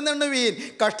സന്തോഷം എന്നെണ്ണുവീൻ.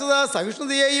 കഷ്ടത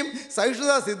സഹിഷ്ണുതയെയും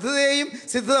സഹിഷ്ണുത സിദ്ധതയെയും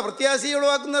സിദ്ധത പ്രത്യാശയെ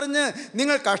ഉളവാക്കുന്നറിഞ്ഞ്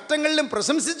നിങ്ങൾ കഷ്ടങ്ങളിലും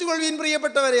പ്രശംസിച്ചു കൊള്ളുവീൻ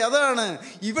പ്രിയപ്പെട്ടവരെ. അതാണ്,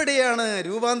 ഇവിടെയാണ്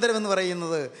രൂപാന്തരം എന്ന്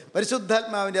പറയുന്നത്.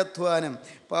 പരിശുദ്ധാത്മാവിൻ്റെ അധ്വാനം.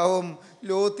 പാവം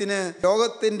ലോത്തിന്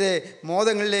ലോകത്തിൻ്റെ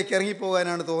മോദങ്ങളിലേക്ക്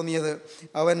ഇറങ്ങിപ്പോകാനാണ് തോന്നിയത്.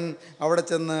 അവൻ അവിടെ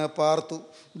ചെന്ന് പാർത്തു.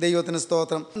 ദൈവത്തിന്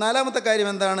സ്തോത്രം. നാലാമത്തെ കാര്യം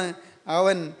എന്താണ്?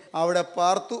 അവൻ അവിടെ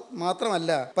പാർത്തു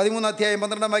മാത്രമല്ല. 13 അധ്യായം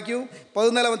 12 വാക്യവും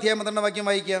 14 അധ്യായം 12 വാക്യം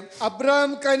വായിക്കാം. അബ്രാം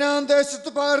കനാൻ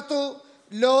ദേശത്ത് പാർത്തു,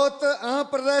 ലോത്ത് ആ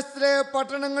പ്രദേശത്തിലെ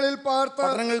പട്ടണങ്ങളിൽ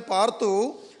പാർത്തു.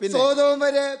 സോദോം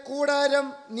വരെ കൂടാരം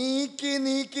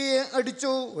നീക്കി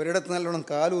അടിച്ചു. ഒരിടത്ത് നല്ലോണം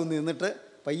കാലൂന്നി നിന്നിട്ട്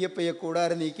പയ്യെ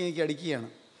കൂടാരം നീക്കി അടിക്കുകയാണ്.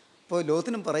 അപ്പോൾ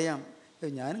ലോത്തിനും പറയാം,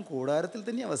 ഞാനും കൂടാരത്തിൽ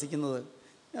തന്നെയാണ് വസിക്കുന്നത്.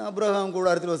 അബ്രഹാം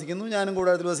കൂടാരത്തിൽ വസിക്കുന്നു, ഞാനും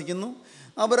കൂടാരത്തിൽ വസിക്കുന്നു.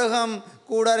 അബ്രഹാം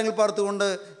കൂടാരങ്ങൾ പാർത്തുകൊണ്ട്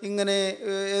ഇങ്ങനെ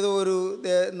ഏതോ ഒരു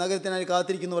നഗരത്തിനായി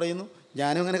കാത്തിരിക്കുന്നു പറയുന്നു.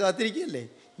 ഞാനും അങ്ങനെ കാത്തിരിക്കുകയല്ലേ?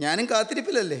 ഞാനും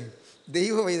കാത്തിരിപ്പിലല്ലേ?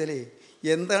 ദൈവ പൈതലേ,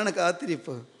 എന്താണ്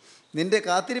കാത്തിരിപ്പ്? നിൻ്റെ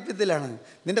കാത്തിരിപ്പത്തിലാണ്,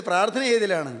 നിൻ്റെ പ്രാർത്ഥന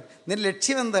ഏതിലാണ്, നിൻ്റെ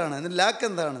ലക്ഷ്യം എന്താണ്, നിൻ്റെ ലാക്ക്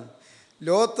എന്താണ്?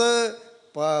 ലോത്ത്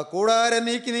കൂടാരം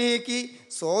നീക്കി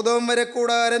സോദോം വരെ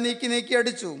കൂടാരം നീക്കി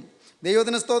അടിച്ചു.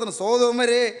 ദൈവത്തിന് സ്തോത്രം. സോദോം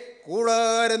വരെ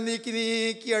കൂടാരം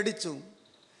നീക്കി അടിച്ചു.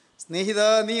 സ്നേഹിത,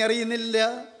 നീ അറിയുന്നില്ല,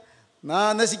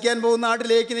 നശിക്കാൻ പോകുന്ന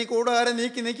നാട്ടിലേക്ക് നീ കൂടാരം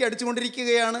നീക്കി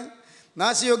അടിച്ചുകൊണ്ടിരിക്കുകയാണ്.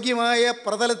 നാശയോഗ്യമായ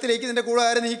പ്രതലത്തിലേക്ക് നിൻ്റെ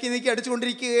കൂടാരം നീക്കി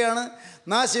അടിച്ചുകൊണ്ടിരിക്കുകയാണ്.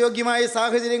 നാശയോഗ്യമായ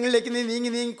സാഹചര്യങ്ങളിലേക്ക് നീ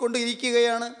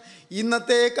നീങ്ങിക്കൊണ്ടിരിക്കുകയാണ്.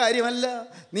 ഇന്നത്തെ കാര്യമല്ല,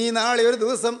 നീ നാളെ ഒരു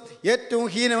ദിവസം ഏറ്റവും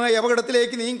ഹീനമായ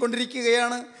അപകടത്തിലേക്ക്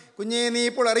നീങ്ങിക്കൊണ്ടിരിക്കുകയാണ്. കുഞ്ഞേ, നീ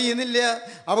ഇപ്പോൾ അറിയുന്നില്ല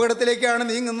അപകടത്തിലേക്കാണ്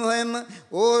നീങ്ങുന്നതെന്ന്.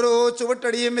 ഓരോ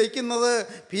ചുവട്ടടിയും വയ്ക്കുന്നത്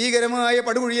ഭീകരമായ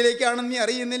പടുകുഴിയിലേക്കാണെന്ന് നീ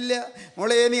അറിയുന്നില്ല.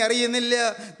 മോളെ, നീ അറിയുന്നില്ല.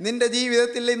 നിൻ്റെ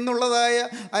ജീവിതത്തിൽ ഇന്നുള്ളതായ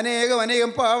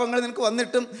അനേകം പാവങ്ങൾ നിനക്ക്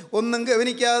വന്നിട്ടും ഒന്നും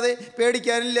ഗവനിക്കാതെ,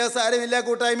 പേടിക്കാനില്ല, സാരമില്ല,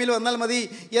 കൂട്ടായ്മയിൽ വന്നാൽ മതി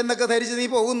എന്നൊക്കെ ധരിച്ച് നീ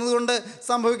പോകുന്നത് കൊണ്ട്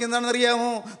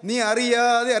സംഭവിക്കുന്നതാണെന്നറിയാമോ? നീ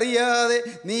അറിയാതെ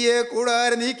നീയെ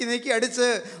കൂടാരം നീക്കി അടിച്ച്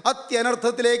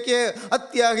അത്യനർത്ഥത്തിലേക്ക്,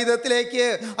 അത്യാഹിതത്തിലേക്ക്,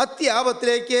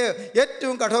 അത്യാപത്തിലേക്ക്,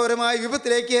 ഏറ്റവും കഠോരമായ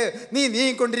വിപത്തിലേക്ക് നീ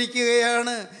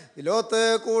നീങ്ങിക്കൊണ്ടിരിക്കുകയാണ്. ലോത്ത്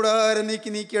കൂടാരം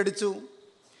നീക്കി അടിച്ചു.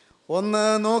 1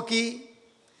 നോക്കി,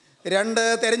 2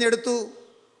 തിരഞ്ഞെടുത്തു,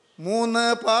 3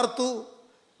 പാർത്തു,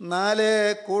 4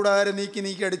 കൂടാരം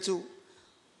നീക്കി അടിച്ചു.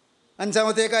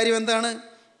 5-ാമത്തെ കാര്യം എന്താണ്?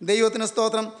 ദൈവത്തിന്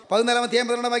സ്തോത്രം. 14 അധ്യായം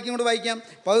 12 വാക്യം കൊണ്ട് വായിക്കാം.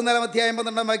 14 അധ്യായം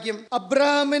 12 വാക്യം.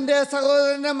 അബ്രാമിന്റെ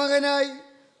സഹോദരന്റെ മകനായി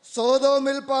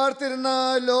സോദോമിൽ പാർത്തിരുന്ന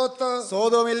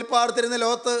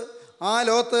ലോത്ത്. ആ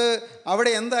ലോത്ത്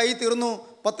അവിടെ എന്തായി തീർന്നു?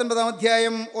 19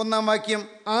 അധ്യായം 1 വാക്യം.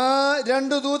 ആ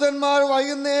 2 ദൂതന്മാർ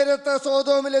വൈകുന്നേരത്ത്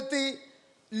സോദോമിലെത്തി.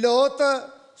 ലോത്ത്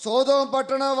സോദോം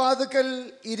പട്ടണവാതിക്കൽ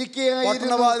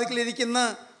ഇരിക്കുന്ന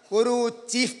ഒരു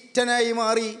ചീഫ്റ്റനായി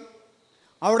മാറി,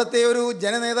 അവിടുത്തെ ഒരു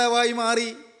ജനനേതാവായി മാറി.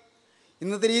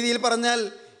 ഇന്നത്തെ രീതിയിൽ പറഞ്ഞാൽ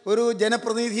ഒരു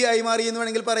ജനപ്രതിനിധിയായി മാറി എന്ന്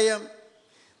വേണമെങ്കിൽ പറയാം.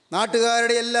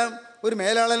 നാട്ടുകാരുടെ എല്ലാം ഒരു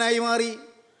മേലാളനായി മാറി.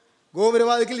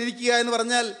 ഗോപുരവാതിൽക്കൽ ഇരിക്കുക എന്ന്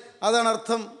പറഞ്ഞാൽ അതാണ്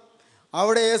അർത്ഥം.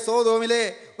 അവിടെ സോദോമിലെ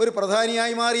ഒരു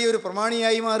പ്രധാനിയായി മാറി, ഒരു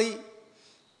പ്രമാണിയായി മാറി.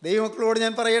 ദൈവമക്കളോട്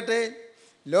ഞാൻ പറയട്ടെ,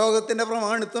 ലോകത്തിൻ്റെ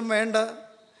പ്രമാണിത്വം വേണ്ട,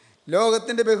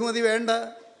 ലോകത്തിൻ്റെ ബഹുമതി വേണ്ട,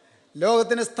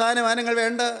 ലോകത്തിൻ്റെ സ്ഥാനമാനങ്ങൾ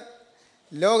വേണ്ട,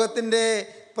 ലോകത്തിൻ്റെ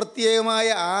പ്രത്യേകമായ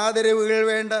ആദരവുകൾ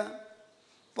വേണ്ട.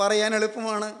 പറയാൻ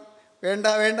എളുപ്പമാണ്, വേണ്ട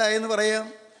വേണ്ട എന്ന് പറയാം.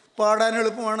 പാടാൻ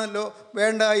എളുപ്പമാണല്ലോ,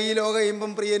 വേണ്ട ഈ ലോക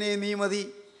ഇമ്പം പ്രിയനെ നീ മതി.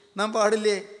 നാം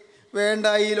പാടില്ലേ? വേണ്ട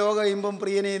ഈ ലോക ഇമ്പം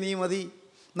പ്രിയനെ നീ മതി.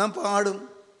 നാം പാടും.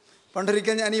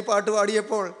 പണ്ടൊരിക്കൽ ഞാൻ ഈ പാട്ട്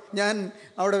പാടിയപ്പോൾ ഞാൻ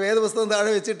അവിടെ വേദപുസ്തകം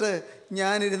താഴെ വെച്ചിട്ട്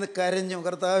ഞാനിരുന്ന് കരഞ്ഞു.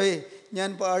 കർത്താവേ, ഞാൻ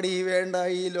പാടി വേണ്ട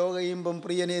ഈ ലോക ഇമ്പം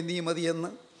പ്രിയനെ നീ മതിയെന്ന്.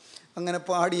 അങ്ങനെ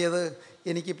പാടിയത്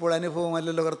എനിക്കിപ്പോൾ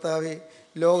അനുഭവമല്ലല്ലോ കർത്താവേ.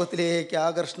 ലോകത്തിലേക്ക്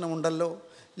ആകർഷണമുണ്ടല്ലോ.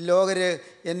 ലോകര്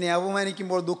എന്നെ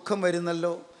അപമാനിക്കുമ്പോൾ ദുഃഖം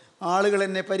വരുന്നല്ലോ. ആളുകൾ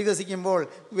എന്നെ പരിഹസിക്കുമ്പോൾ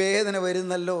വേദന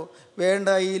വരുന്നല്ലോ. വേണ്ട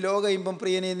ഈ ലോക ഇമ്പം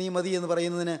പ്രിയനെ നീ മതി എന്ന്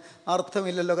പറയുന്നതിന്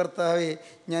അർത്ഥമില്ലല്ലോ കർത്താവേ.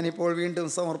 ഞാനിപ്പോൾ വീണ്ടും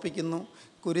സമർപ്പിക്കുന്നു.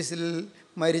 കുരിശിൽ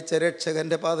മരിച്ച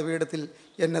രക്ഷകൻ്റെ പാദപീഠത്തിൽ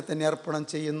എന്നെ തന്നെ അർപ്പണം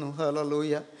ചെയ്യുന്നു.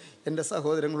 ഹല്ലേലൂയ. എൻ്റെ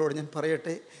സഹോദരങ്ങളോട് ഞാൻ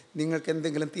പറയട്ടെ, നിങ്ങൾക്ക്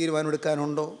എന്തെങ്കിലും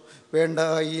തീരുമാനമെടുക്കാനുണ്ടോ? വേണ്ട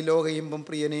ഈ ലോക ഇമ്പം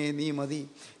പ്രിയനെ നീ മതി.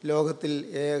 ലോകത്തിൽ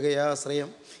ഏകയാശ്രയം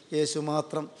യേശു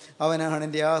മാത്രം. അവനാണ്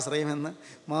എൻ്റെ ആശ്രയമെന്ന്.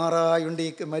 മാറായുണ്ട് ഈ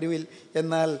മരുവിൽ,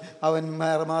 എന്നാൽ അവൻ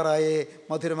മാറായെ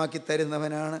മധുരമാക്കി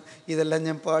തരുന്നവനാണ്. ഇതെല്ലാം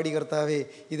ഞാൻ പാടി കർത്താവേ,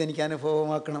 ഇതെനിക്ക്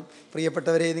അനുഭവമാക്കണം.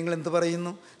 പ്രിയപ്പെട്ടവരെ, നിങ്ങളെന്ത്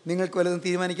പറയുന്നു? നിങ്ങൾക്ക് വല്ലതും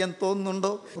തീരുമാനിക്കാൻ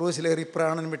തോന്നുന്നുണ്ടോ? ക്രൂശിലേറി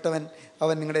പ്രാണൻ വിട്ടവൻ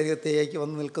അവൻ നിങ്ങളുടെ അരികത്തേക്ക്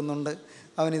വന്ന് നിൽക്കുന്നുണ്ട്.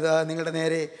 അവനിതാ നിങ്ങളുടെ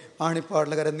നേരെ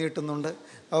ആണിപ്പാടിൽ കരം നീട്ടുന്നുണ്ട്.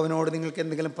 അവനോട് നിങ്ങൾക്ക്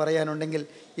എന്തെങ്കിലും പറയാനുണ്ടെങ്കിൽ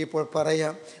ഇപ്പോൾ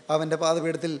പറയാം. അവൻ്റെ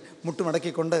പാദപീഠത്തിൽ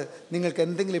മുട്ടുമടക്കിക്കൊണ്ട് നിങ്ങൾക്ക്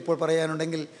എന്തെങ്കിലും ഇപ്പോൾ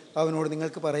പറയാനുണ്ടെങ്കിൽ അവനോട്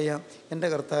നിങ്ങൾക്ക് പറയാം. എൻ്റെ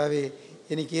കർത്താവേ,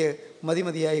 എനിക്ക്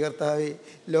മതിയായി കർത്താവേ.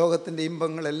 ലോകത്തിൻ്റെ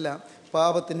ഇമ്പങ്ങളെല്ലാം,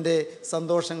 പാപത്തിൻ്റെ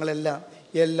സന്തോഷങ്ങളെല്ലാം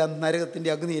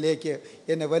നരകത്തിൻ്റെ അഗ്നിയിലേക്ക്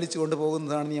എന്നെ വലിച്ചു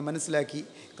കൊണ്ടുപോകുന്നതാണെന്ന് ഞാൻ മനസ്സിലാക്കി.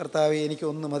 കർത്താവേ,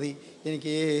 എനിക്കൊന്ന് മതി.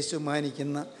 എനിക്ക് യേശു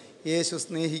മാനിക്കുന്ന, യേശു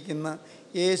സ്നേഹിക്കുന്ന,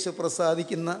 യേശു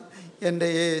പ്രസാദിക്കുന്ന എൻ്റെ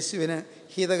യേശുവിന്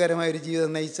ഹിതകരമായൊരു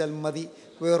ജീവിതം നയിച്ചാൽ മതി.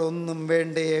 വേറൊന്നും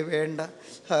വേണ്ടേ വേണ്ട.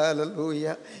 ഹല്ലേലൂയ.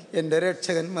 എൻ്റെ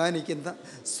രക്ഷകൻ മാനിക്കുന്ന,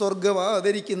 സ്വർഗം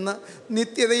ആദരിക്കുന്ന,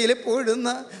 നിത്യതയിൽ പോഴുന്ന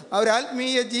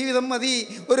ഒരാത്മീയ ജീവിതം മതി.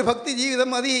 ഒരു ഭക്തി ജീവിതം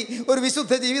മതി. ഒരു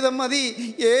വിശുദ്ധ ജീവിതം മതി.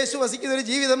 യേശു വസിക്കുന്നൊരു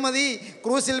ജീവിതം മതി.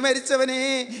 ക്രൂസിൽ മരിച്ചവനെ,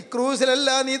 ക്രൂസിലല്ല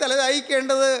നീ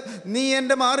തലയായിക്കേണ്ടത്. നീ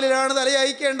എൻ്റെ മാറിലാണ്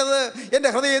തലയായിക്കേണ്ടത്.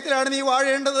 എൻ്റെ ഹൃദയത്തിലാണ് നീ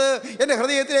വാഴേണ്ടത്. എൻ്റെ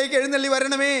ഹൃദയത്തിലേക്ക് എഴുന്നള്ളി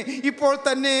വരണമേ. ഇപ്പോൾ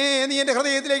തന്നെ നീ എൻ്റെ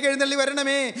ഹൃദയത്തിലേക്ക് എഴുന്നള്ളി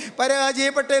വരണമേ.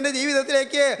 പരാജയപ്പെട്ട എൻ്റെ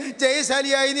ജീവിതത്തിലേക്ക്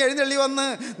ജയശാലിയായി നീ എഴുന്നള്ളി വന്ന്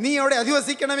നീ അവിടെ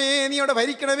അധിവസിക്കണമേ. നീ അവിടെ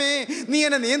ഭരിക്കണമേ. നീ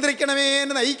എന്നെ നിയന്ത്രിക്കണമേ,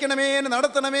 എന്നെ നയിക്കണമേ, എന്നെ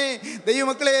നടത്തണമേ.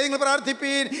 ദൈവമക്കളെ, നിങ്ങൾ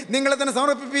പ്രാർത്ഥിപ്പീൻ, നിങ്ങളെ തന്നെ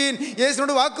സമർപ്പിപ്പീൻ,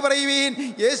 യേശുവിനോട് വാക്ക് പറയുവീൻ.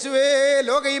 യേശുവേ,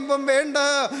 ലോക ഇമ്പം വേണ്ട,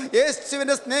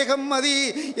 യേശുവിൻ്റെ സ്നേഹം മതി.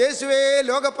 യേശുവേ,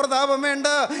 ലോകപ്രതാപം വേണ്ട,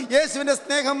 യേശുവിൻ്റെ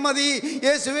സ്നേഹം മതി.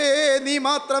 യേശുവേ, നീ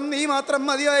മാത്രം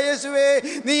മതിയാ. യേശുവേ,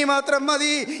 നീ മാത്രം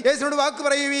മതി. യേശുവിനോട് വാക്ക്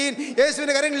പറയുവീൻ.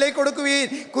 യേശുവിൻ്റെ കരങ്ങളിലേക്ക് കൊടുക്കുവീൻ.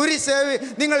 കുരിശ്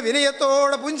നിങ്ങൾ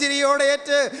വിനയത്തോടെ പുഞ്ചിരിയോടെ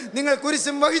ഏറ്റ് നിങ്ങൾ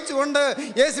കുരിശും വഹിച്ചുകൊണ്ട്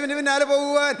യേശുവിൻ്റെ പിന്നാലെ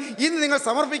പോകുവാൻ ഇന്ന് നിങ്ങൾ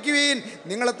സമർപ്പിക്കുവീൻ.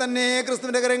 നിങ്ങളെ തന്നെ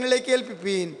ക്രിസ്തുവിൻ്റെ കരങ്ങളിലേക്ക്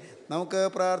ഏൽപ്പിപ്പീൻ. നമുക്ക്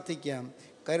പ്രാർത്ഥിക്കാം.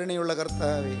 കരുണയുള്ള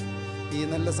കർത്താവേ, ഈ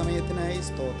നല്ല സമയത്തിനായി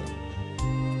സ്തോത്രം.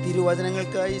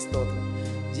 തിരുവചനങ്ങൾക്കായി സ്തോത്രം.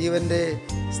 ജീവൻ്റെ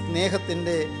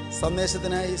സ്നേഹത്തിൻ്റെ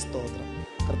സന്ദേശത്തിനായി സ്തോത്രം.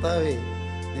 കർത്താവേ,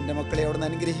 നിൻ്റെ മക്കളെ അവിടുന്ന്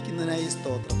അനുഗ്രഹിക്കുന്നതിനായി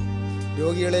സ്തോത്രം.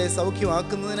 രോഗികളെ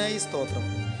സൗഖ്യമാക്കുന്നതിനായി സ്തോത്രം.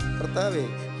 കർത്താവേ,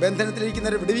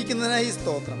 ബന്ധനത്തിലിരിക്കുന്നവരെ വിടുവിക്കുന്നതിനായി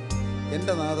സ്തോത്രം.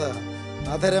 എൻ്റെ നാഥ,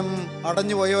 അധരം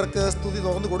അടഞ്ഞുപോയവർക്ക് സ്തുതി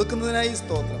തുറന്നു കൊടുക്കുന്നതിനായി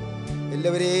സ്തോത്രം.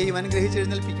 എല്ലാവരെയും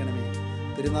അനുഗ്രഹിച്ചെഴുന്നേൽപ്പിക്കണമേ.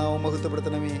 തിരുനാമം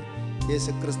മഹത്വപ്പെടുത്തണമേ.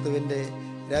 യേശുക്രിസ്തുവിൻ്റെ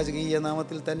രാജകീയ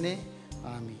നാമത്തിൽ തന്നെ.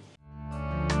 ആമീൻ.